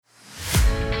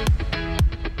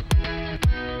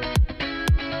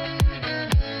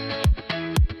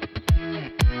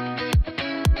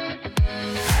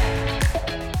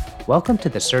Welcome to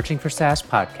the Searching for SaaS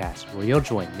podcast, where you'll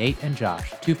join Nate and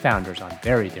Josh, two founders on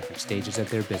very different stages of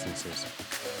their businesses.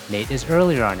 Nate is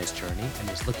earlier on his journey and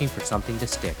is looking for something to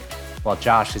stick, while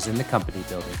Josh is in the company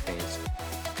building phase.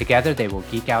 Together, they will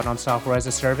geek out on software as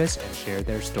a service and share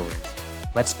their stories.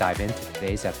 Let's dive into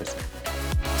today's episode.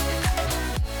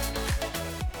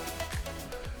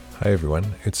 Hi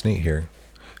everyone, it's Nate here.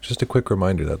 Just a quick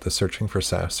reminder that the Searching for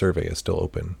SaaS survey is still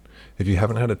open. If you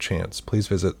haven't had a chance, please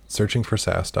visit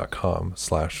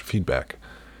searchingforsas.com/feedback.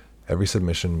 Every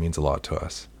submission means a lot to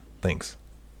us. Thanks.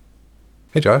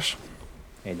 Hey Josh.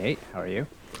 Hey Nate, how are you?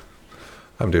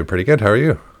 I'm doing pretty good. How are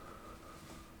you?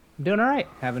 I'm doing all right.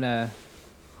 Having a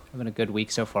good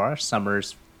week so far.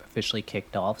 Summer's officially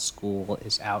kicked off. School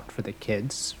is out for the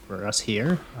kids, for us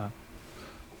here.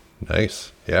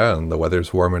 Nice. Yeah, and the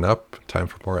weather's warming up. Time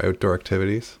for more outdoor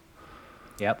activities.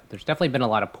 Yep, there's definitely been a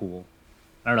lot of pool.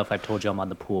 I don't know if I've told you I'm on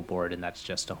the pool board, and that's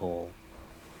just a whole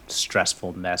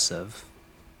stressful mess of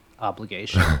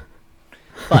obligation.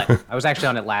 But I was actually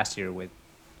on it last year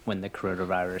when the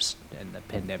coronavirus and the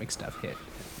pandemic stuff hit.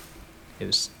 It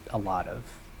was a lot of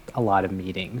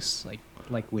meetings, like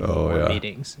we need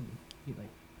meetings. And,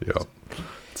 Yeah,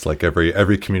 it's like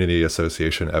every community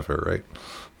association ever, right?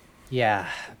 Yeah,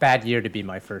 bad year to be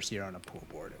my first year on a pool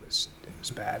board. It was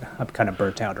bad. I'm kind of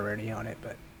burnt out already on it,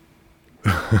 but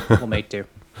we'll make do.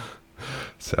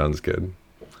 Sounds good.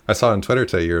 I saw on Twitter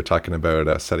today you were talking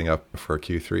about setting up for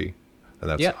Q3, and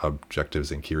that's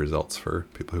objectives and key results for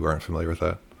people who aren't familiar with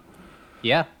that.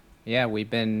 Yeah, we've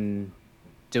been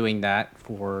doing that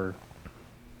for,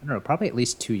 I don't know, probably at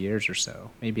least 2 years or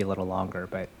so, maybe a little longer,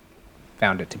 but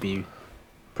found it to be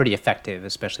pretty effective,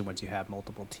 especially once you have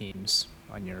multiple teams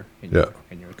in your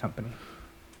company.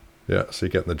 Yeah, so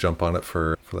you're getting the jump on it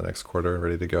for the next quarter,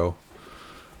 ready to go.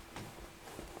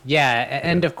 Yeah,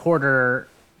 end of quarter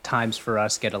times for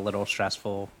us get a little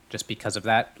stressful just because of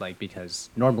that. Because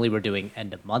normally we're doing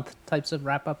end of month types of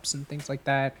wrap ups and things like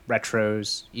that.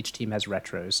 Retros, each team has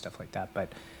retros, stuff like that.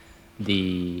 But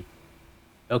the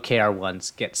OKR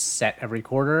ones get set every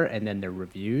quarter and then they're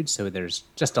reviewed. So there's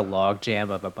just a log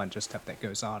jam of a bunch of stuff that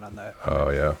goes on the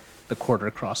quarter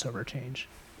crossover change.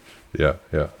 Yeah.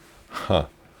 Huh.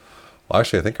 Well,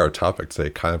 actually, I think our topic today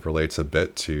kind of relates a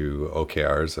bit to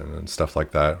OKRs and stuff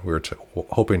like that. We were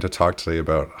hoping to talk today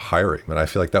about hiring, and I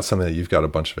feel like that's something that you've got a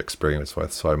bunch of experience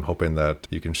with. So I'm hoping that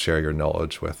you can share your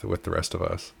knowledge with the rest of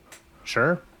us.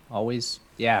 Sure. Always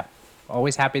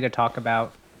happy to talk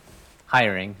about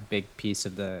hiring, a big piece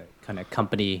of the kind of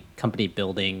company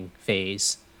building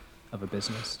phase of a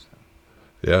business.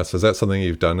 Yeah, so is that something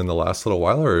you've done in the last little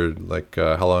while, or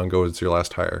how long ago was your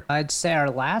last hire? I'd say our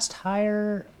last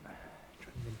hire,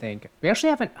 we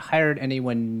actually haven't hired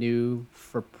anyone new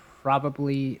for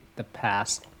probably the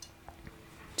past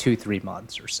 2-3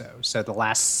 months or so. So the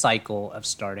last cycle of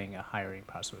starting a hiring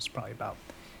process was probably about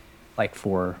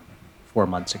 4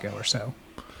 months ago or so.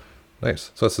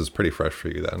 Nice. So this is pretty fresh for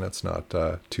you then. It's not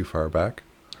too far back.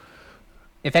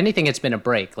 If anything, it's been a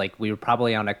break. We were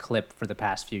probably on a clip for the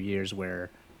past few years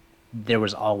where there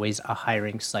was always a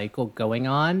hiring cycle going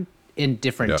on in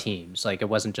different teams. It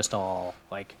wasn't just all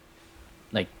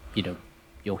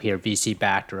you'll hear VC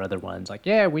backed or other ones we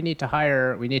need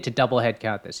to double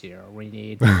headcount this year, or we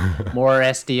need more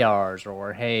SDRs,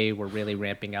 or hey, we're really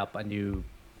ramping up a new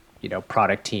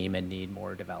product team and need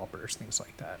more developers, things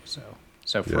like that.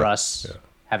 So for us,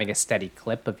 having a steady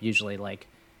clip of usually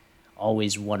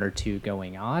always one or two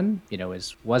going on,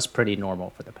 was pretty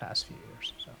normal for the past few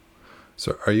years.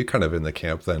 So are you kind of in the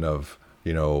camp then of,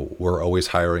 we're always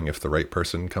hiring if the right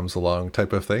person comes along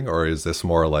type of thing? Or is this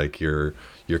more like you're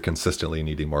consistently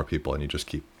needing more people and you just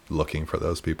keep looking for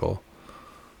those people?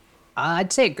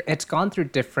 I'd say it's gone through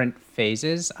different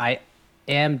phases. I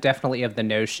am definitely of the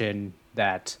notion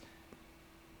that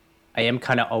I am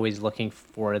kind of always looking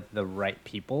for the right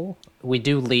people. We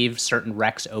do leave certain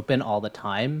recs open all the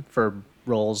time for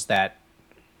roles that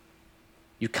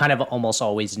you kind of almost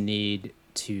always need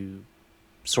to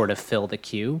sort of fill the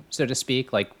queue, so to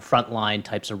speak, like frontline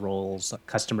types of roles, like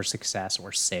customer success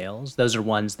or sales. Those are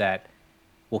ones that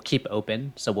we'll keep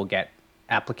open, so we'll get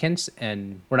applicants,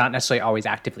 and we're not necessarily always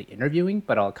actively interviewing,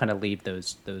 but I'll kind of leave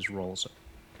those roles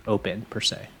open per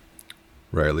se.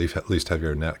 Right, at least have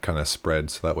your net kind of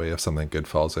spread, so that way if something good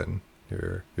falls in,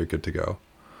 you're good to go.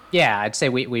 Yeah, I'd say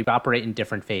we operate in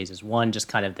different phases. One, just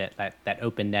kind of that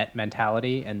open net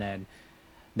mentality, and then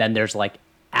there's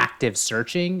active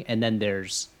searching, and then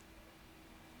there's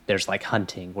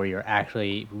hunting, where you're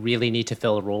actually really need to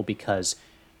fill a role because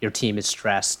your team is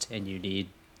stressed and you need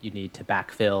to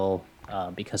backfill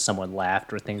because someone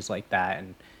left or things like that,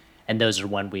 and those are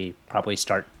when we probably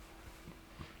start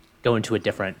going to a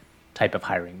different Yeah, of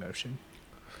hiring motion.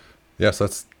 yes,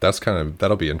 that's kind of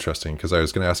that'll be interesting because I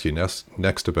was going to ask you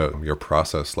next about your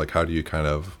process. Like, how do you kind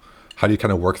of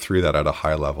work through that at a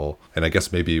high level? And I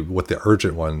guess maybe with the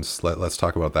urgent ones, let's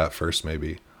talk about that first,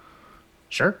 maybe.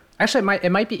 Sure. Actually, it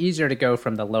might be easier to go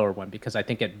from the lower one because I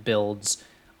think it builds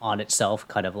on itself,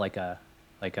 kind of Sure.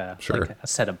 like a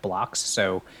set of blocks.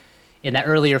 So, in that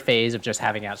earlier phase of just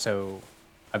having out, so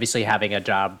obviously having a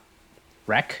job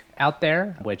rec out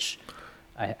there, which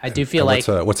I do feel And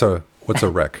like what's a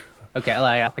rec? okay,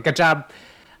 like a job.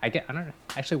 I don't know.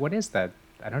 Actually, what is that?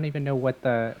 I don't even know what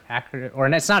the acronym, or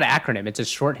it's not an acronym. It's a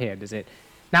shorthand. Is it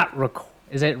not?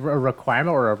 Is it a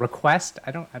requirement or a request?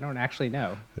 I don't actually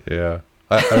know. Yeah,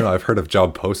 I don't know. I've heard of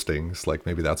job postings. Like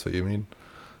maybe that's what you mean.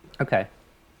 Okay.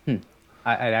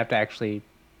 I'd have to actually.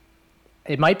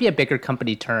 It might be a bigger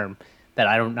company term that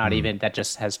I don't not even that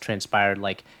just has transpired.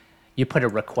 Like, you put a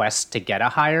request to get a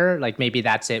hire. Like maybe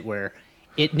that's it, where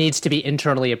it needs to be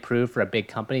internally approved for a big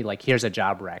company. Like here's a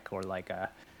job rec or like a.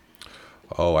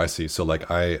 Oh, I see. So like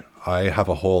I have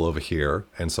a hole over here,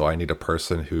 and so I need a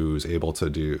person who's able to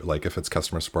do, like, if it's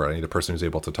customer support, I need a person who's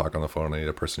able to talk on the phone. I need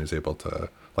a person who's able to,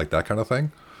 like, that kind of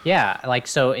thing. Yeah, like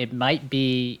so it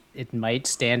might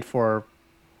stand for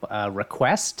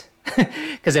request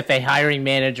because if a hiring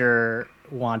manager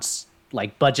wants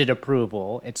like budget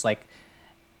approval, it's like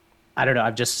I don't know,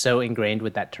 I'm just so ingrained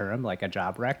with that term, like a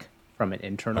job rec from an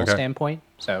internal Okay. standpoint.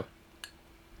 So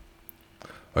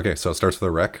Okay, so it starts with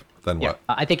a rec. Then yeah, what?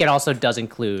 I think it also does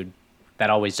include that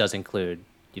always does include,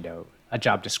 a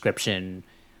job description,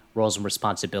 roles and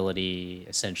responsibility,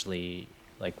 essentially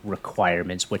like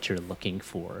requirements, what you're looking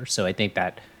for. So I think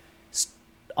that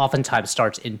oftentimes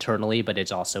starts internally, but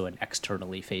it's also an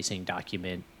externally facing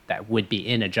document that would be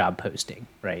in a job posting,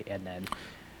 right? And then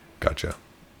Gotcha.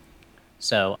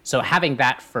 so having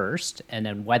that first, and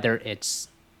then whether it's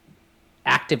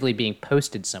actively being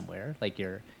posted somewhere, like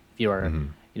if you're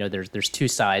there's two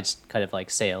sides, kind of like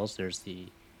sales. There's the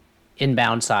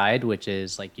inbound side, which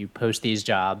is like you post these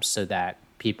jobs so that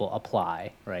people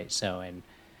apply, right? So in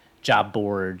job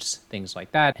boards, things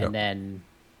like that. Yep. And then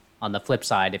on the flip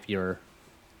side, if you're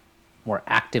more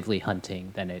actively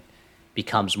hunting, then it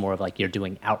becomes more of like you're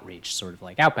doing outreach, sort of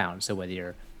like outbound. So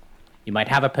whether you might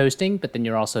have a posting, but then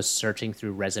you're also searching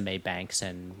through resume banks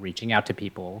and reaching out to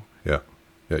people. Yeah.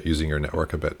 Yeah, using your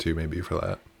network a bit too, maybe for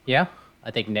that. Yeah,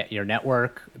 I think your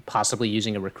network, possibly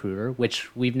using a recruiter,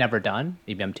 which we've never done.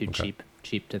 Maybe I'm too Okay.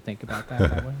 cheap to think about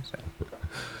that way. So.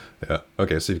 Yeah.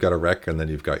 Okay, so you've got a rec, and then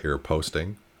you've got your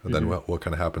posting, and then what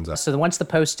kind of happens after? So once the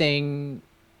posting,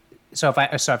 so if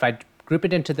I group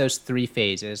it into those three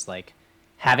phases, like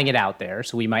having it out there,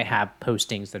 so we might have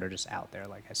postings that are just out there,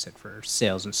 like I said, for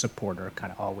sales and support, are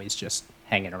kind of always just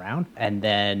hanging around, and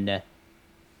then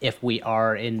if we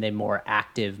are in the more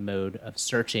active mode of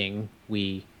searching,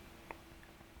 we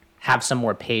have some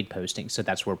more paid postings. So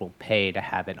that's where we'll pay to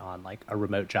have it on like a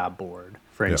remote job board,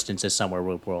 for Yeah. instance, is somewhere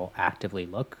where we'll actively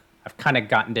look. I've kind of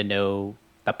gotten to know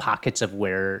the pockets of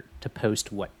where to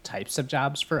post what types of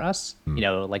jobs for us.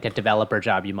 Like a developer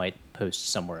job, you might post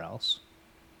somewhere else.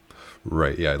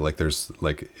 Right. Yeah. Like there's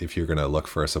like if you're gonna look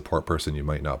for a support person, you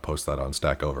might not post that on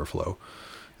Stack Overflow.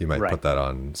 You might Right. put that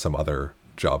on some other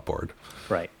job board.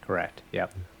 Right. Correct.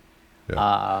 Yep.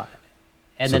 Yeah.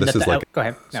 And So then this is like- go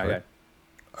ahead. No, sorry. go ahead.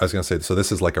 I was gonna say, so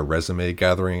this is like a resume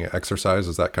gathering exercise.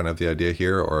 Is that kind of the idea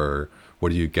here, or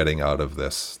what are you getting out of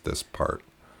this part?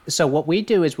 So what we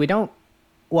do is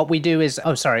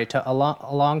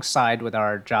alongside with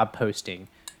our job posting,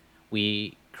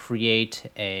 we create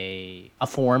a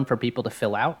form for people to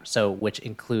fill out, so which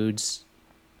includes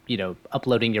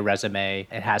uploading your resume.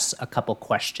 It has a couple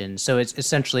questions, so it's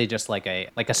essentially just like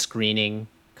a screening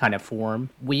kind of form.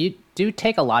 We do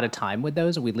take a lot of time with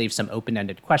those. We leave some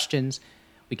open-ended questions.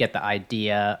 We get the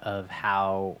idea of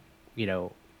how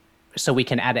so we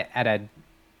can at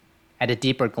a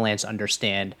deeper glance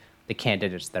understand the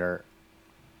candidates that are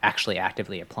actually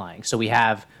actively applying. So we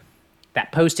have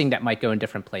that posting that might go in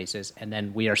different places, and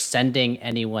then we are sending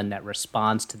anyone that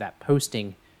responds to that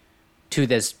posting to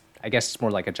this. I guess it's more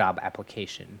like a job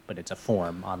application, but it's a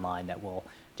form online that we'll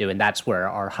do, and that's where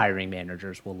our hiring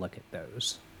managers will look at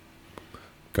those.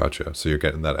 Gotcha. So you're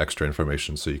getting that extra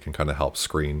information, so you can kind of help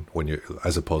screen when you,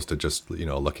 as opposed to just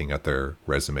looking at their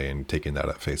resume and taking that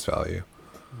at face value.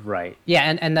 Right.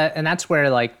 Yeah, and that's where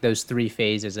like those three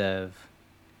phases of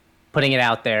putting it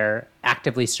out there,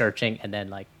 actively searching, and then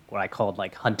like what I called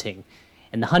like hunting.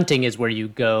 And the hunting is where you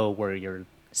go, where you're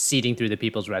seeding through the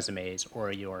people's resumes,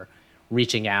 or you're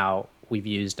reaching out. We've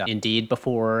used Indeed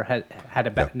before, had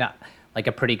Yeah. not like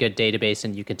a pretty good database,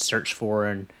 and you could search for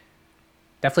and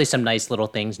definitely some nice little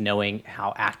things knowing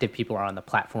how active people are on the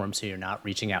platform, so you're not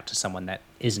reaching out to someone that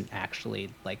isn't actually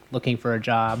like looking for a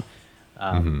job,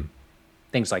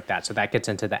 things like that. So that gets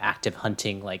into the active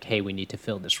hunting, like, hey, we need to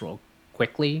fill this role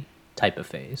quickly type of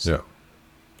phase. Yeah.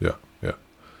 Yeah. Yeah.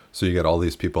 So you get all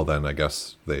these people then, I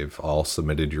guess they've all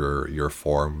submitted your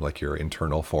form, like your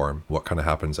internal form. What kind of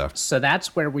happens after? So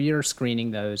that's where we are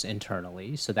screening those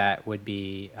internally. So that would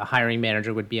be a hiring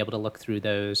manager would be able to look through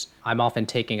those. I'm often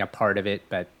taking a part of it,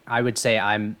 but I would say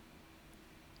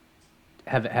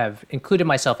have included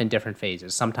myself in different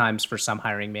phases. Sometimes for some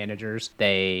hiring managers,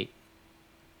 they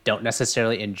don't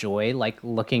necessarily enjoy like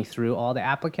looking through all the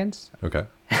applicants. Okay.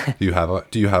 Do you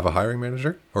have a hiring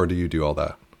manager, or do you do all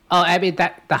that? Oh, I mean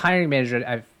that the hiring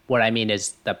manager. What I mean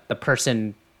is the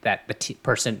person that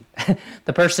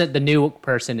the new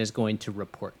person is going to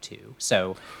report to.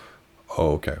 So,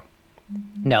 Oh, okay.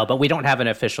 no, but we don't have an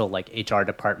official like HR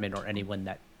department or anyone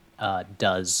that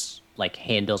does like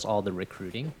handles all the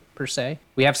recruiting per se.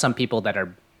 We have some people that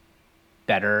are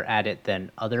better at it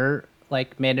than other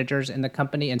like managers in the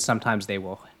company, and sometimes they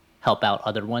will help out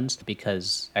other ones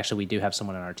because actually we do have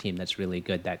someone on our team that's really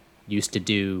good that used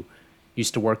to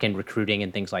work in recruiting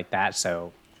and things like that.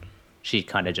 So she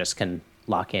kind of just can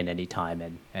lock in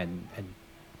anytime and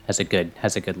has a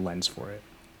good lens for it.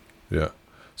 Yeah.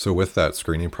 So with that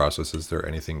screening process, is there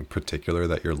anything particular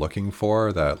that you're looking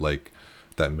for that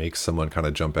makes someone kind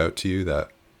of jump out to you that?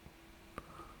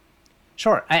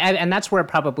 Sure. And that's where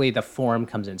probably the form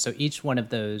comes in. So each one of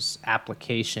those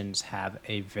applications have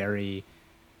a very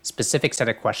specific set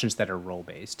of questions that are role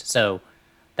based.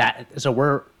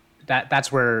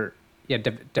 That's where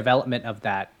development of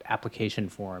that application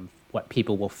form, what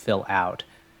people will fill out.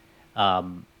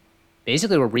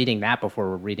 Basically, we're reading that before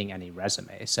we're reading any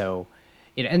resume. So,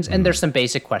 and there's some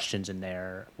basic questions in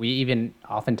there. We even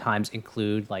oftentimes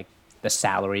include like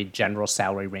the general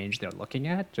salary range they're looking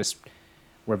at. Just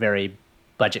we're very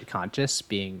budget conscious,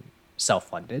 being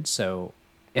self-funded. So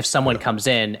if someone comes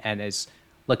in and is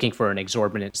looking for an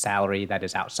exorbitant salary that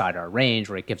is outside our range,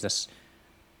 or it gives us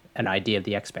an idea of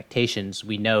the expectations,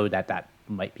 we know that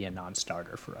might be a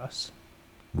non-starter for us.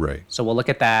 Right. So we'll look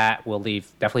at that. We'll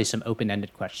leave definitely some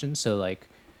open-ended questions. So like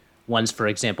ones, for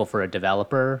example, for a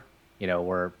developer,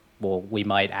 we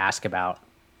might ask about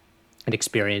an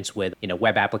experience with,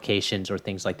 web applications or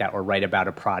things like that, or write about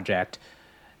a project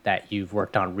that you've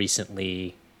worked on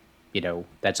recently,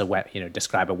 that's a web,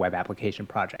 describe a web application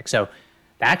project. So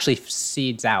that actually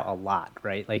seeds out a lot,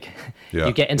 right? Like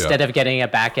you get, instead of getting a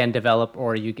back-end developer,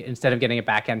 or instead of getting a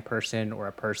back-end person or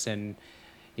a person,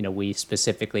 we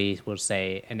specifically will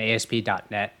say an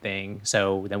ASP.NET thing.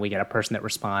 So then we get a person that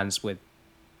responds with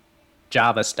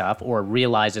Java stuff or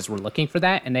realizes we're looking for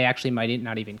that, and they actually might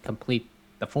not even complete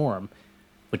the form,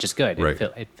 which is good. Right.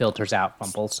 It filters out on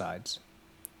both sides.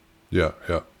 Yeah.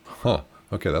 Yeah. Huh.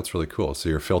 Okay. That's really cool. So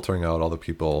you're filtering out all the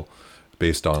people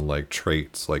based on like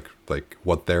traits, like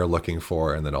what they're looking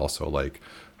for. And then also like,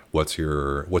 what's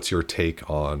your take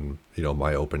on,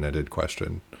 my open-ended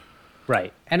question.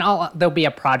 Right. And there'll be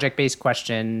a project-based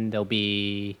question.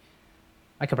 I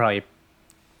could probably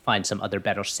find some other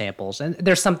better samples. And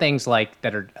there's some things like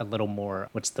that are a little more,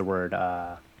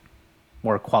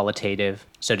 more qualitative,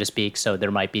 so to speak. So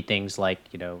there might be things like,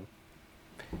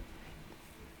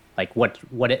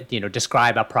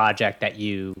 describe a project that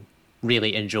you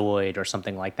really enjoyed or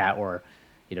something like that, or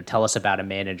tell us about a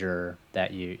manager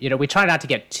that we try not to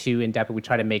get too in depth, but we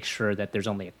try to make sure that there's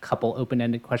only a couple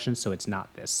open-ended questions, so it's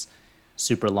not this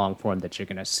super long form that you're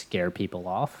going to scare people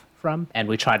off from. And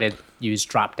we try to use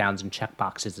drop downs and check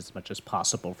boxes as much as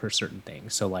possible for certain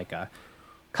things. So like a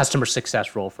customer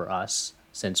success role for us,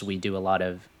 since we do a lot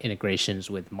of integrations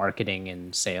with marketing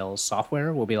and sales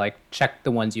software, we'll be like, check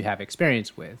the ones you have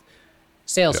experience with.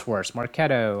 Salesforce,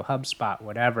 Marketo, HubSpot,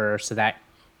 whatever. So that,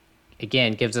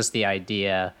 again, gives us the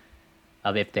idea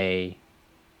of if they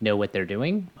know what they're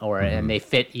doing, and they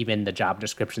fit even the job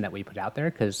description that we put out there,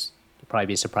 because you'll probably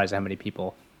be surprised how many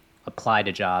people apply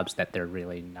to jobs that they're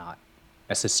really not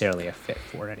necessarily a fit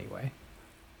for anyway.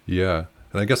 Yeah.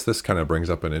 And I guess this kind of brings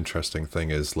up an interesting thing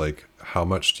is like, how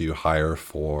much do you hire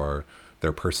for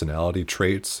their personality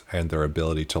traits and their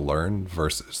ability to learn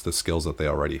versus the skills that they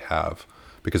already have?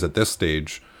 Because at this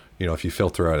stage, if you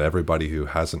filter out everybody who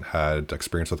hasn't had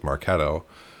experience with Marketo,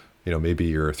 maybe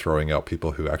you're throwing out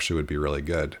people who actually would be really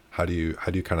good. How do you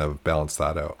kind of balance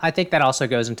that out? I think that also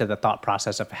goes into the thought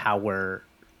process of how we're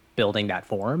building that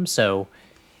form. So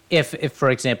if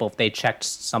for example, if they checked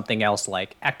something else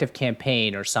like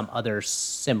ActiveCampaign or some other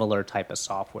similar type of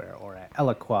software, or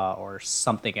Eloqua or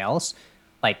something else,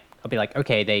 like I'll be like,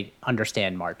 okay, they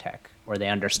understand MarTech or they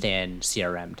understand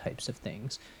CRM types of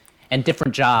things. And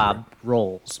different job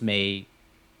roles may,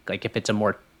 like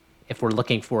if we're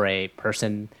looking for a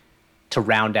person to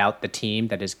round out the team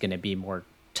that is going to be more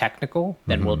technical,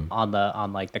 then we'll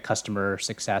on like the customer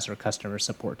success or customer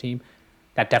support team,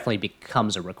 that definitely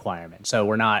becomes a requirement. So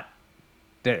we're not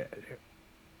there.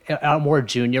 Our more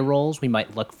junior roles, we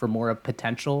might look for more of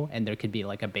potential, and there could be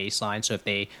like a baseline. So if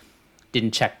they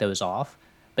didn't check those off,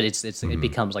 but it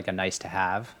becomes like a nice to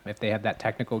have if they have that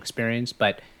technical experience.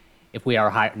 But if we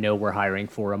know we're hiring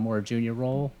for a more junior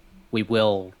role, we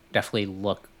will definitely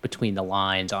look between the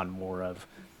lines on more of,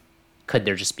 could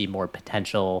there just be more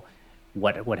potential?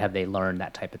 What have they learned?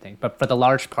 That type of thing. But for the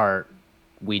large part,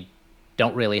 we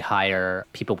don't really hire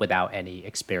people without any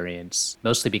experience,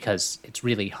 mostly because it's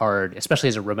really hard, especially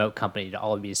as a remote company, to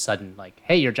all of a sudden like,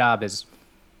 hey, your job is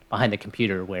behind the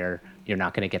computer, where you're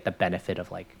not going to get the benefit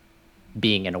of like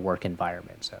being in a work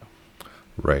environment. So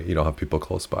Right. You don't have people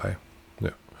close by.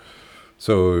 Yeah.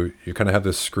 So you kind of have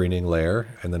this screening layer,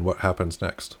 and then what happens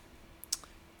next?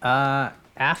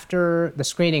 After the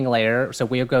screening layer, so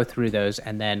we'll go through those,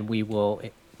 and then we will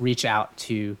reach out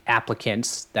to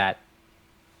applicants that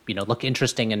look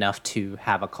interesting enough to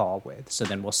have a call with. So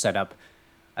then we'll set up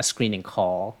a screening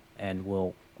call, and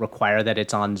we'll require that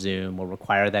it's on Zoom. We'll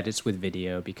require that it's with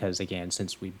video, because again,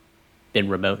 since we've been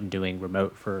remote and doing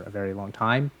remote for a very long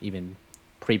time, even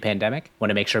pre-pandemic, want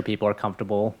to make sure people are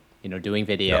comfortable, doing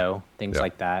video, things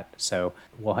like that. So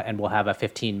we'll have a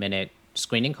 15-minute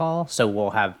screening call.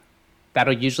 So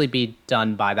that'll usually be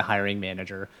done by the hiring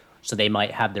manager. So they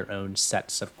might have their own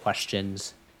sets of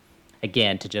questions,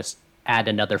 again, to just add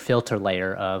another filter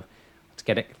layer of, let's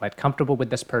get comfortable with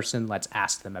this person. Let's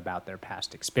ask them about their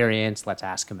past experience. Let's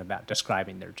ask them about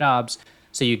describing their jobs.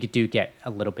 So you do get a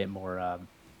little bit more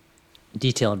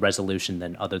detail and resolution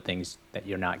than other things that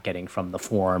you're not getting from the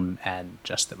form and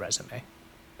just the resume.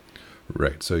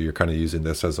 Right. So you're kind of using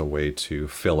this as a way to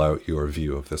fill out your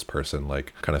view of this person,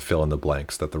 like kind of fill in the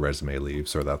blanks that the resume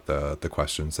leaves, or that the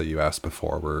questions that you asked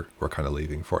before were kind of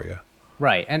leaving for you.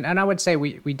 Right. And I would say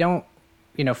we don't,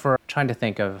 for trying to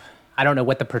think of, I don't know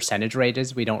what the percentage rate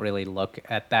is. We don't really look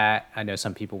at that. I know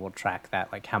some people will track that,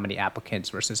 like how many applicants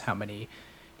versus how many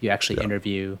you actually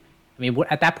interview. I mean,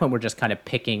 at that point, we're just kind of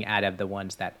picking out of the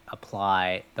ones that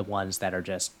apply, the ones that are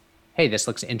just, hey, this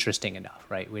looks interesting enough,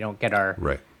 right? We don't get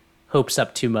our hopes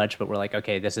up too much, but we're like,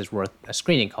 okay, this is worth a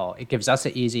screening call. It gives us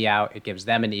an easy out. It gives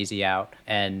them an easy out.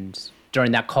 And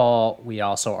during that call, we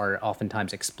also are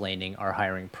oftentimes explaining our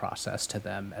hiring process to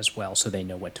them as well, so they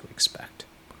know what to expect.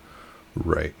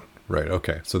 Right.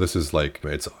 Okay. So this is like,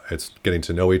 it's getting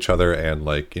to know each other, and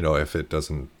like,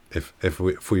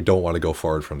 if we don't want to go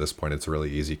forward from this point, it's a really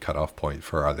easy cutoff point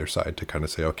for either side to kind of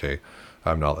say, okay,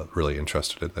 I'm not really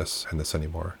interested in this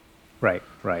anymore. Right.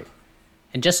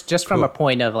 And just from a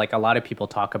point of, like, a lot of people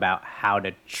talk about how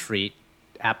to treat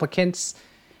applicants.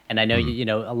 And I know,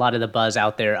 a lot of the buzz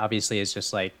out there obviously is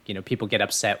just like, people get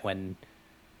upset when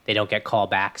they don't get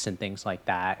callbacks and things like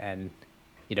that. And,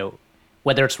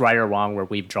 whether it's right or wrong, where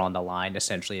we've drawn the line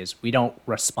essentially is we don't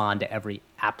respond to every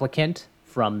applicant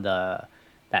that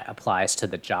applies to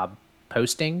the job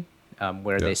posting,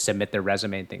 where they submit their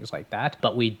resume and things like that.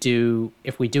 But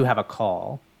if we do have a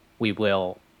call, we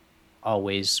will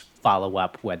always follow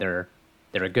up whether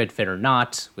they're a good fit or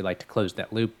not. We like to close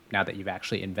that loop now that you've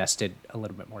actually invested a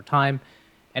little bit more time.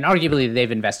 And arguably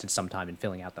they've invested some time in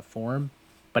filling out the form.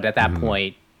 But at that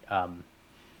point,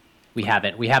 we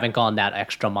haven't gone that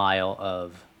extra mile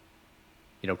of,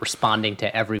 responding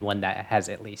to everyone that has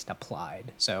at least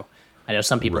applied. So I know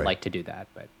some people like to do that,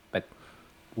 but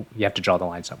you have to draw the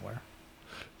line somewhere.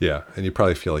 Yeah. And you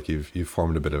probably feel like you've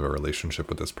formed a bit of a relationship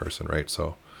with this person, right?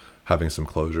 So having some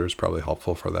closure is probably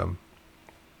helpful for them.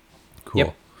 Cool.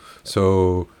 Yep.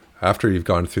 So after you've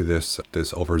gone through this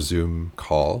over Zoom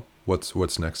call,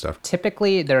 what's next after?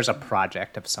 Typically, there's a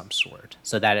project of some sort.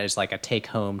 So that is like a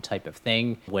take-home type of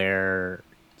thing where,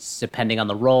 depending on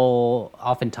the role,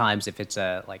 oftentimes if it's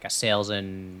like a sales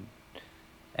and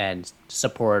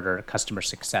support or customer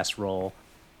success role,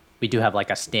 we do have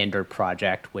like a standard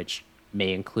project, which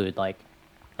may include, like,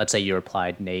 let's say you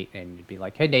applied, Nate, and you'd be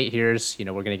like, hey, Nate, here's, we're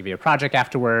going to give you a project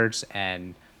afterwards.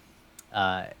 And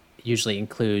usually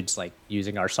includes like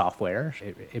using our software.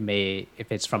 It may,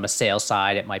 if it's from a sales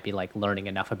side, it might be like learning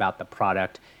enough about the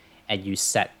product, and you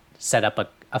set up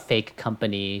a fake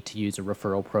company to use a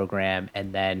referral program,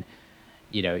 and then,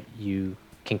 you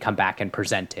can come back and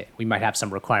present it. We might have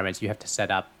some requirements. You have to set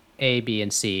up A, B,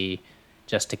 and C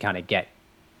just to kind of get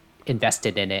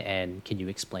invested in it, and can you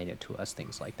explain it to us,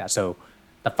 things like that. So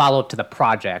the follow-up to the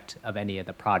project of any of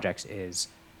the projects is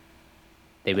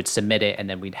they would submit it, and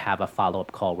then we'd have a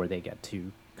follow-up call where they get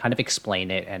to kind of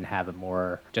explain it and have a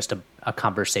more just a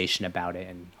conversation about it.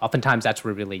 And oftentimes that's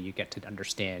where really you get to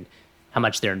understand how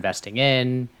much they're investing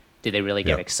in. Do they really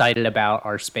get excited about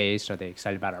our space? Are they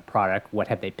excited about our product? What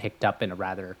have they picked up in a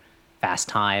rather fast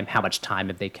time? How much time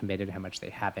have they committed? How much they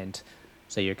haven't?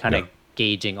 So you're kind of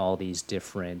gauging all these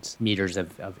different meters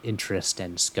of interest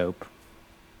and scope.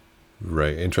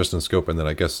 Right. Interest and scope. And then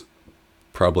I guess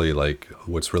probably like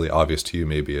what's really obvious to you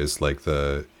maybe is like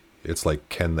it's like,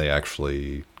 can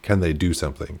they do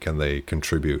something? Can they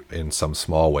contribute in some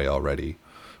small way already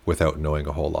without knowing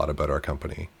a whole lot about our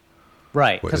company?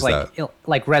 Right. Because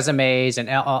like resumes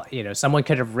and, someone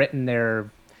could have written their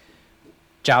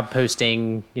job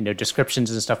posting,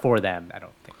 descriptions and stuff for them. I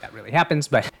don't think that really happens,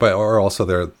 but or also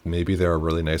they're a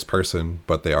really nice person,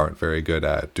 but they aren't very good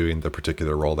at doing the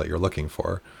particular role that you're looking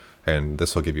for. And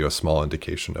this will give you a small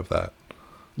indication of that.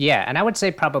 Yeah. And I would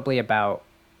say probably about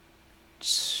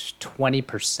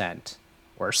 20%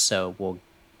 or so will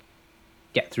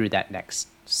get through that next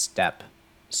step,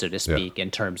 so to speak, in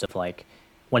terms of like,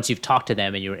 once you've talked to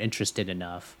them and you're interested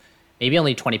enough, maybe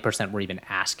only 20% were even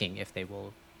asking if they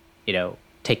will,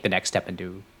 take the next step and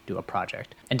do a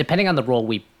project. And depending on the role,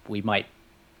 we might,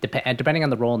 depending on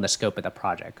the role and the scope of the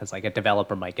project, because like a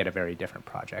developer might get a very different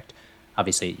project.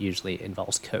 Obviously, it usually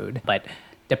involves code, but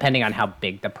depending on how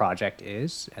big the project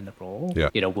is and the role,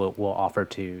 we'll offer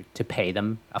to pay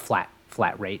them a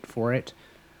flat rate for it.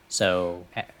 So,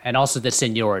 and also the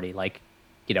seniority, like,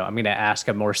 I'm going to ask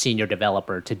a more senior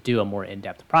developer to do a more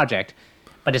in-depth project,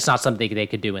 but it's not something they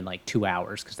could do in like 2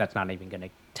 hours because that's not even going to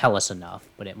tell us enough.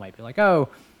 But it might be like, oh,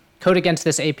 code against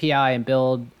this API and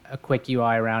build a quick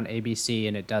UI around ABC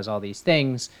and it does all these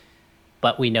things.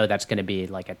 But we know that's going to be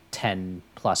like a 10+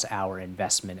 hour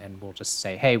investment, and we'll just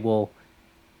say, hey, we'll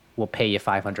pay you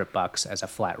 $500 as a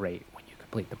flat rate when you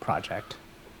complete the project.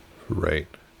 Right.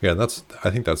 Yeah,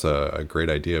 I think that's a great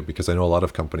idea, because I know a lot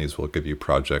of companies will give you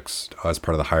projects as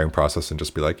part of the hiring process and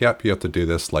just be like, yep, you have to do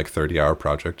this like 30-hour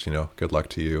project, good luck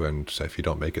to you. And if you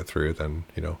don't make it through, then,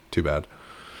 too bad.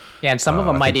 Yeah, and some of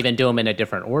them might even do them in a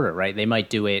different order, right? They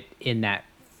might do it in that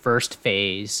first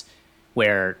phase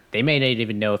where they may not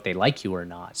even know if they like you or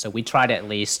not. So we try to at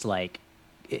least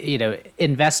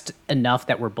invest enough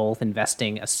that we're both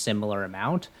investing a similar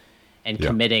amount and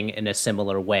committing in a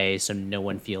similar way, so no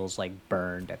one feels like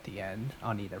burned at the end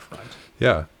on either front.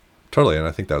 Yeah, totally. And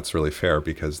I think that's really fair,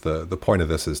 because the point of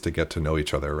this is to get to know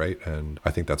each other, right? And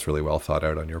I think that's really well thought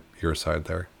out on your side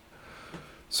there.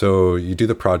 So you do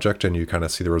the project and you kind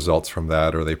of see the results from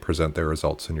that, or they present their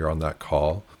results and you're on that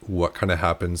call. What kind of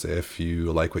happens if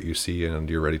you like what you see and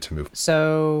you're ready to move?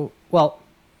 So, well,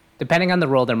 depending on the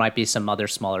role, there might be some other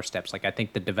smaller steps. Like I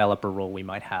think the developer role, we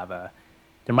might have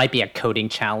there might be a coding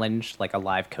challenge, like a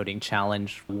live coding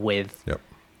challenge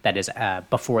that is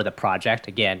before the project.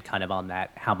 Again, kind of on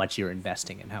that, how much you're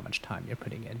investing and how much time you're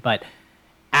putting in. But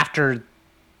after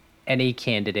any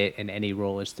candidate in any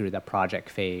role is through the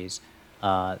project phase,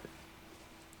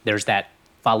 there's that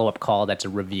follow-up call that's a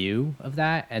review of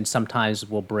that. And sometimes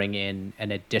we'll bring in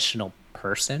an additional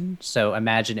person. So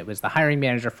imagine it was the hiring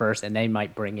manager first, and they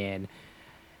might bring in,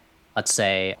 let's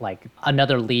say, like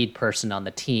another lead person on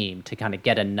the team to kind of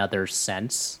get another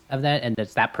sense of that. And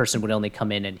that person would only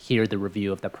come in and hear the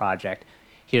review of the project,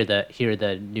 hear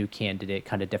the new candidate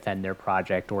kind of defend their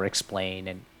project or explain,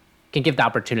 and can give the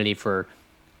opportunity for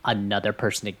another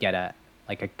person to get a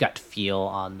gut feel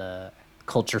on the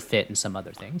culture fit and some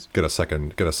other things. Get a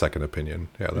second opinion.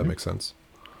 Yeah, that makes sense.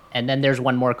 And then there's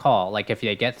one more call. Like if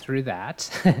you get through that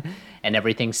and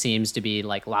everything seems to be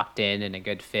like locked in and a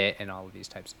good fit and all of these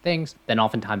types of things, then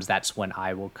oftentimes that's when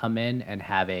I will come in and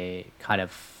have a kind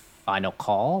of final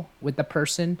call with the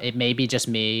person. It may be just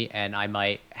me, and I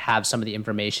might have some of the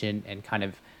information and kind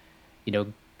of,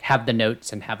 have the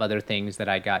notes and have other things that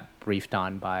I got briefed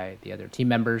on by the other team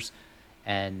members.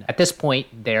 And at this point,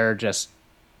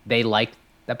 they like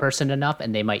the person enough,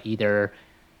 and they might either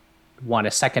want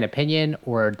a second opinion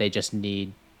or they just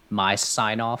need my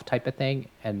sign off type of thing.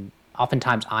 And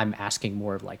oftentimes I'm asking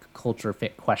more of like culture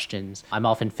fit questions. I'm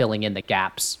often filling in the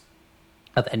gaps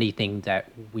of anything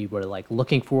that we were like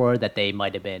looking for that they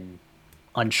might have been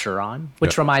unsure on,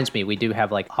 which reminds me, we do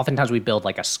have oftentimes we build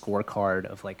like a scorecard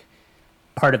of like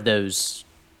part of those,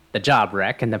 the job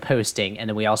rec and the posting. And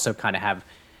then we also kind of have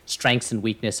strengths and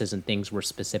weaknesses and things we're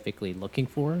specifically looking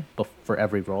for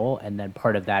every role. And then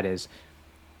part of that is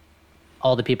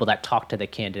all the people that talk to the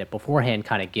candidate beforehand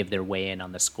kind of give their weigh in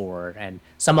on the score. And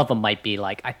some of them might be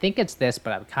like, I think it's this,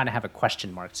 but I kind of have a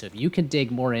question mark. So if you can dig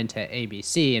more into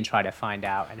ABC and try to find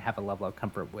out and have a level of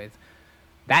comfort with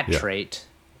that trait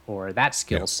or that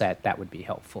skill set, that would be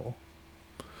helpful.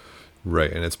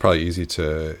 Right. And it's probably easy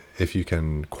to, if you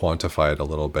can quantify it a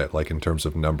little bit, like in terms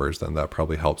of numbers, then that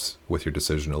probably helps with your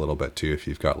decision a little bit too. If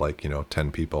you've got like,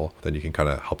 10 people, then you can kind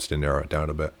of helps to narrow it down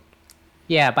a bit.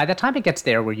 Yeah, by the time it gets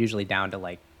there, we're usually down to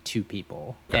like two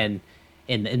people, Okay. and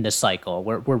in the cycle,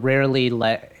 we're rarely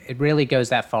let it really goes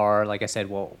that far. Like I said,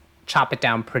 we'll chop it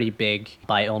down pretty big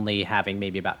by only having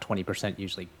maybe about 20%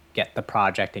 usually get the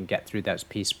project and get through those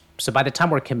pieces. So by the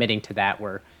time we're committing to that,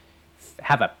 we're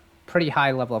have a pretty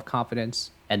high level of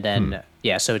confidence, and then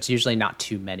yeah, so it's usually not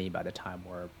too many by the time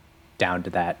we're down to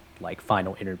that like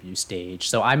final interview stage.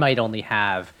 So I might only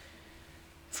have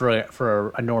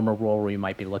for a normal role where you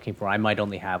might be looking for, I might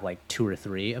only have like two or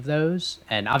three of those.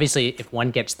 And obviously, if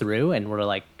one gets through and we're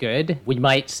like good, we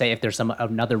might say if there's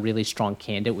another really strong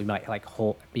candidate, we might like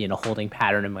be in a holding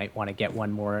pattern and might want to get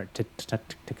one more to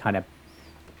kind of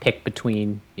pick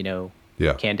between Yeah.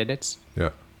 candidates.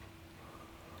 Yeah.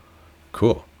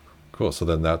 Cool. Cool. So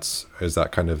then is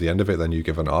that kind of the end of it? Then you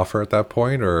give an offer at that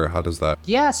point, or how does that?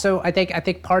 Yeah, so I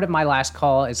think part of my last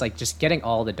call is like just getting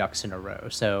all the ducks in a row.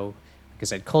 So, like I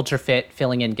said, culture fit,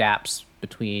 filling in gaps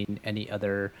between any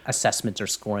other assessments or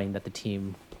scoring that the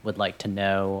team would like to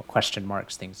know, question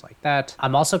marks, things like that.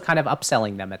 I'm also kind of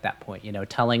upselling them at that point,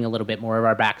 telling a little bit more of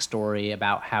our backstory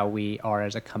about how we are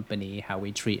as a company, how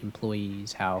we treat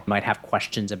employees, how we might have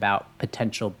questions about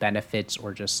potential benefits,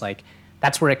 or just like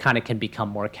that's where it kind of can become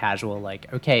more casual.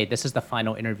 Like, okay, this is the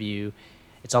final interview.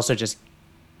 It's also just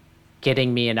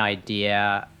getting me an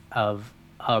idea of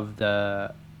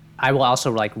the I will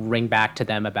also like ring back to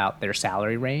them about their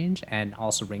salary range, and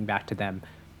also ring back to them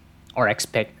our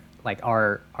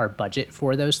our budget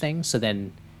for those things. So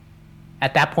then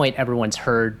at that point everyone's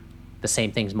heard the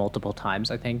same things multiple times,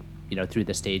 I think, through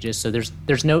the stages. So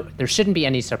there shouldn't be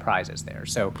any surprises there.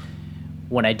 So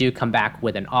when I do come back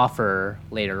with an offer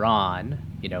later on,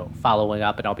 following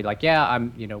up, and I'll be like, yeah,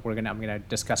 I'm gonna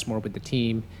discuss more with the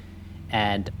team,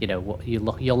 and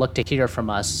you'll look to hear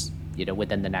from us,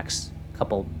 within the next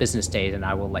couple business days, and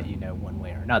I will let you know one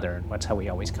way or another. And that's how we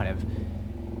always kind of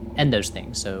end those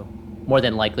things. So more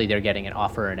than likely they're getting an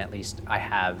offer, and at least I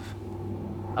have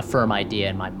a firm idea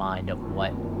in my mind of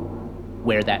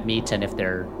where that meets, and if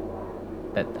that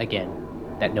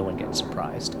no one gets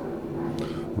surprised.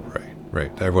 Right.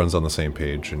 Right. Everyone's on the same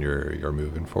page, and you're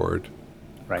moving forward.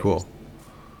 Right. Cool.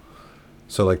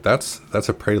 So like that's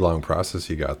a pretty long process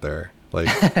you got there. Like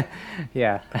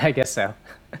Yeah, I guess so.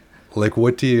 like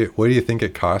what do you think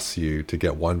it costs you to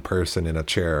get one person in a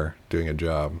chair doing a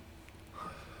job?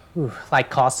 Like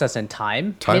cost us in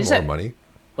time. Time or money?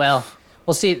 Well,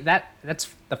 see, that's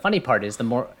the funny part is the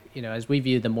more, as we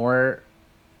view, the more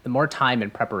time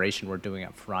and preparation we're doing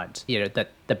up front,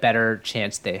 the better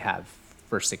chance they have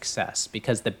for success,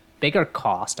 because the bigger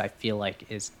cost I feel like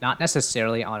is not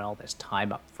necessarily on all this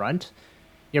time up front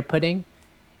you're putting.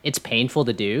 It's painful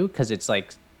to do because it's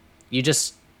like you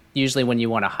just usually when you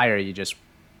want to hire, you just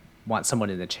want someone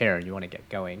in the chair and you want to get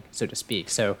going, so to speak.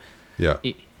 So Yeah.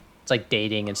 it's like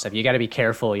dating and stuff. You got to be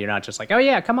careful. You're not just like, oh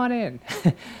yeah, come on in.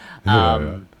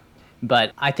 Yeah.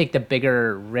 But I think the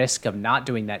bigger risk of not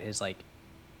doing that is like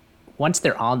once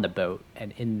they're on the boat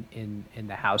and in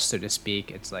the house, so to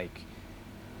speak, it's like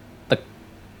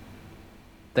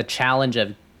the challenge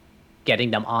of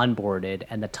getting them onboarded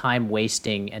and the time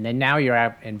wasting, and then now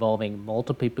you're involving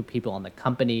multiple people in the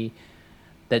company,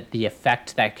 that the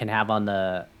effect that can have on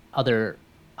the other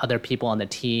people on the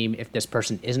team if this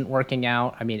person isn't working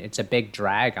out. I mean, it's a big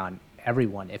drag on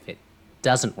everyone if it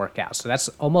doesn't work out. So that's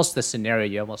almost the scenario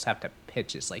you almost have to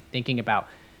pitch, is like thinking about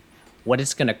what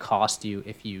it's going to cost you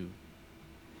if you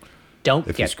don't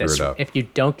If you get screw this it up. if you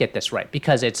don't get this right,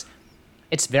 because it's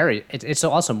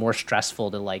also more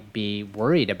stressful to like be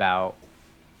worried about,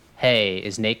 hey,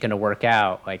 is Nate going to work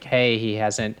out? Like, hey, he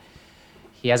hasn't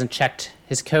checked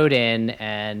his code in,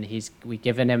 and we've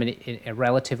given him a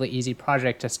relatively easy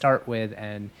project to start with,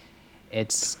 and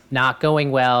it's not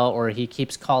going well, or he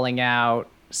keeps calling out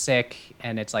sick,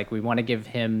 and it's like we want to give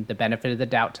him the benefit of the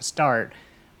doubt to start,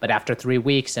 but after 3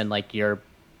 weeks and like you're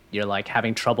like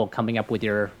having trouble coming up with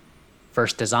your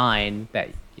first design that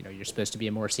you're supposed to be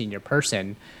a more senior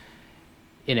person,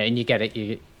 and you get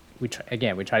it. We try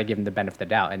to give them the benefit of the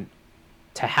doubt, and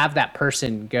to have that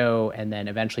person go and then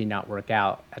eventually not work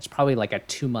out, that's probably like a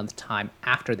 2-month time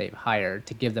after they've hired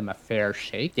to give them a fair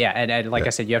shake. Yeah, and like Yeah. I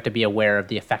said, you have to be aware of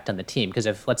the effect on the team, because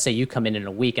if let's say you come in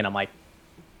a week and I'm like,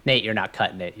 Nate, you're not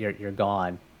cutting it, you're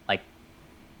gone. Like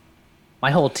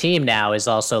my whole team now is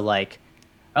also like,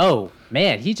 oh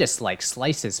man, he just like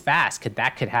slices fast.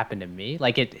 That could happen to me.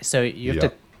 Like it. So you have Yeah.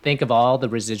 to think of all the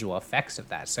residual effects of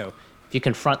that. So if you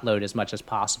can front load as much as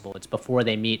possible, it's before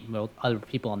they meet other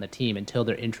people on the team, until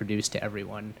they're introduced to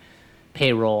everyone.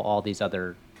 payroll, all these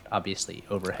other obviously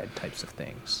overhead types of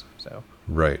things. So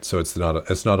Right. So it's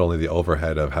not only the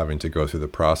overhead of having to go through the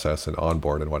process and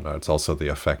onboard and whatnot. It's also the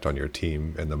effect on your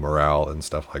team and the morale and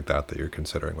stuff like that you're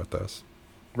considering with this.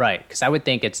 right, because I would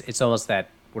think it's almost that,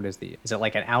 is it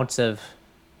like an ounce of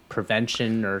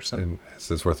prevention or something? And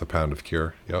it's worth a pound of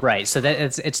cure. Yep. Right. So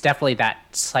that it's definitely that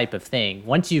type of thing.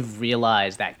 Once you've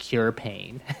realized that cure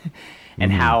pain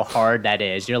and how hard that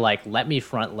is, you're like, let me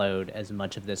front load as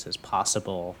much of this as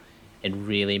possible and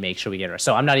really make sure we get it.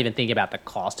 So I'm not even thinking about the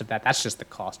cost of that. That's just the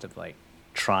cost of like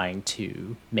trying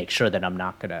to make sure that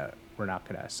we're not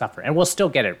gonna suffer. And we'll still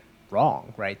get it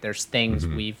wrong, right? There's things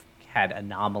we've had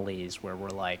anomalies where we're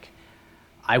like,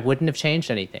 I wouldn't have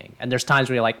changed anything. And there's times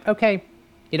where you're like, okay,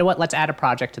 you know what? Let's add a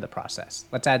project to the process.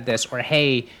 Let's add this. Or,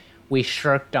 hey, we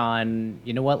shirked on,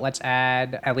 you know what? Let's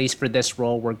add, at least for this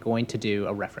role, we're going to do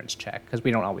a reference check, because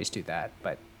we don't always do that.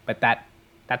 But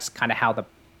that's kind of how the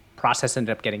process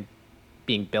ended up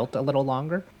being built a little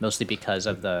longer, mostly because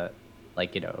of the,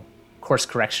 course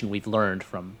correction we've learned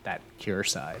from that cure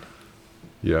side.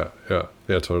 Yeah,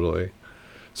 totally.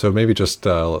 So maybe just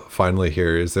finally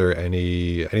here, is there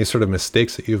any sort of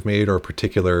mistakes that you've made or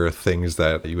particular things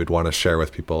that you would want to share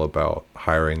with people about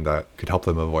hiring that could help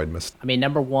them avoid mistakes? I mean,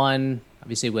 number one,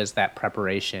 obviously, was that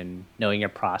preparation, knowing your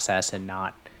process and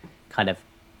not kind of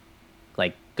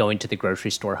like going to the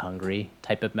grocery store hungry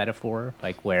type of metaphor,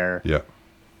 like where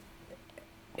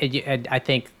I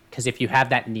think, because if you have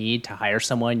that need to hire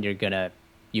someone,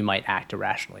 you might act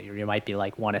irrationally, or you might be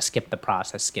like, want to skip the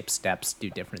process, skip steps, do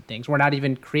different things, or not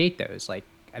even create those. Like,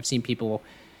 I've seen people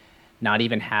not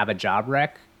even have a job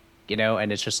rec, and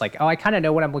it's just like, oh, I kind of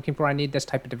know what I'm looking for. I need this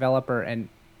type of developer. And,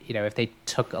 if they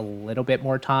took a little bit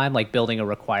more time, like building a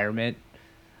requirement,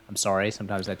 I'm sorry,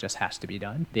 sometimes that just has to be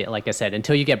done. Like I said,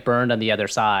 until you get burned on the other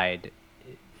side,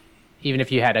 even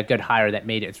if you had a good hire that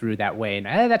made it through that way, and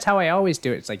that's how I always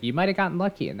do it. It's like, you might have gotten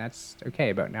lucky, and that's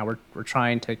okay. But now we're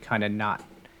trying to kind of not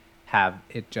have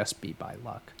it just be by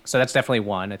luck. So that's definitely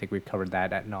one. I think we've covered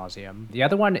that ad nauseum. The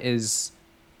other one is,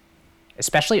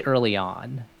 especially early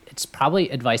on, it's probably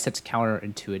advice that's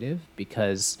counterintuitive,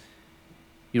 because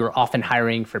you're often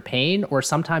hiring for pain, or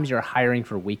sometimes you're hiring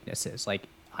for weaknesses. Like,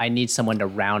 I need someone to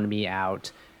round me out.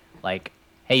 Like,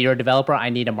 hey, you're a developer, I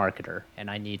need a marketer,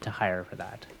 and I need to hire for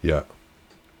that. Yeah.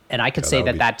 And I could say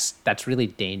that's really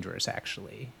dangerous,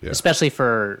 actually, especially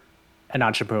for an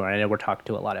entrepreneur. I know we're talking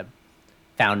to a lot of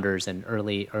founders and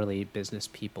early business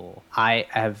people. I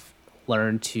have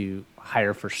learned to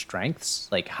hire for strengths,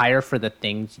 like hire for the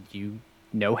things you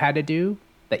know how to do,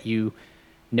 that you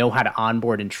know how to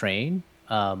onboard and train.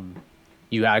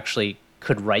 You actually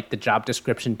could write the job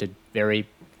description to very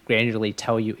granularly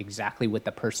tell you exactly what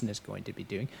the person is going to be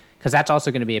doing, because that's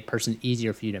also going to be a person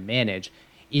easier for you to manage,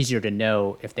 easier to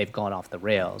know if they've gone off the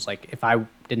rails. Like, if I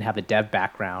didn't have a dev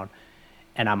background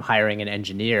and I'm hiring an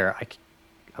engineer,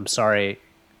 I'm sorry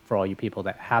for all you people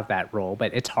that have that role,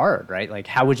 but it's hard, right? Like,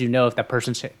 how would you know if that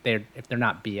person, if they're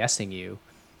not BSing you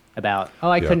about, oh,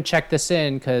 I couldn't check this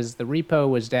in because the repo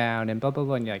was down and blah, blah,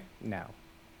 blah. And you're like, no,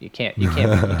 you can't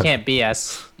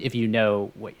BS if you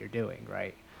know what you're doing,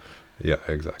 right? Yeah,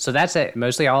 exactly. So that's it.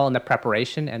 Mostly all in the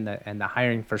preparation and the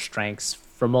hiring for strengths,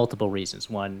 for multiple reasons.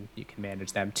 One, you can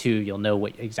manage them. Two, you'll know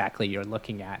what exactly you're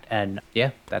looking at. And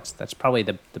that's probably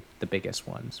the biggest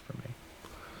ones for me.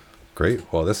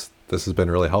 Great. Well, this has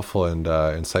been really helpful and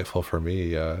insightful for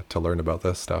me to learn about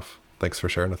this stuff. Thanks for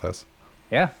sharing with us.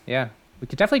 Yeah. We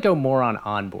could definitely go more on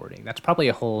onboarding. That's probably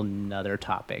a whole nother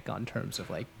topic on terms of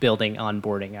like building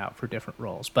onboarding out for different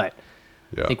roles. But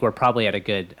I think we're probably at a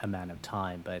good amount of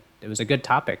time. But it was a good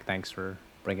topic. Thanks for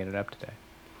bringing it up today.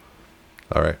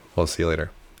 All right. We'll see you later.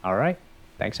 All right.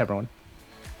 Thanks, everyone.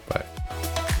 Bye.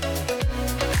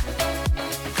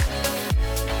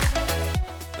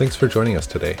 Thanks for joining us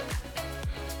today.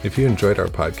 If you enjoyed our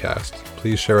podcast,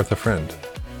 please share with a friend.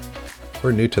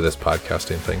 We're new to this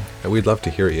podcasting thing, and we'd love to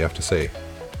hear what you have to say.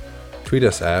 Tweet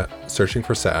us at Searching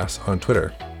for SaaS on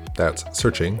Twitter. That's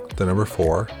searching,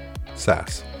 4,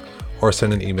 SaaS. Or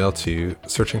send an email to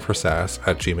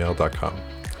searchingforsaas@gmail.com.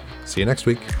 See you next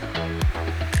week.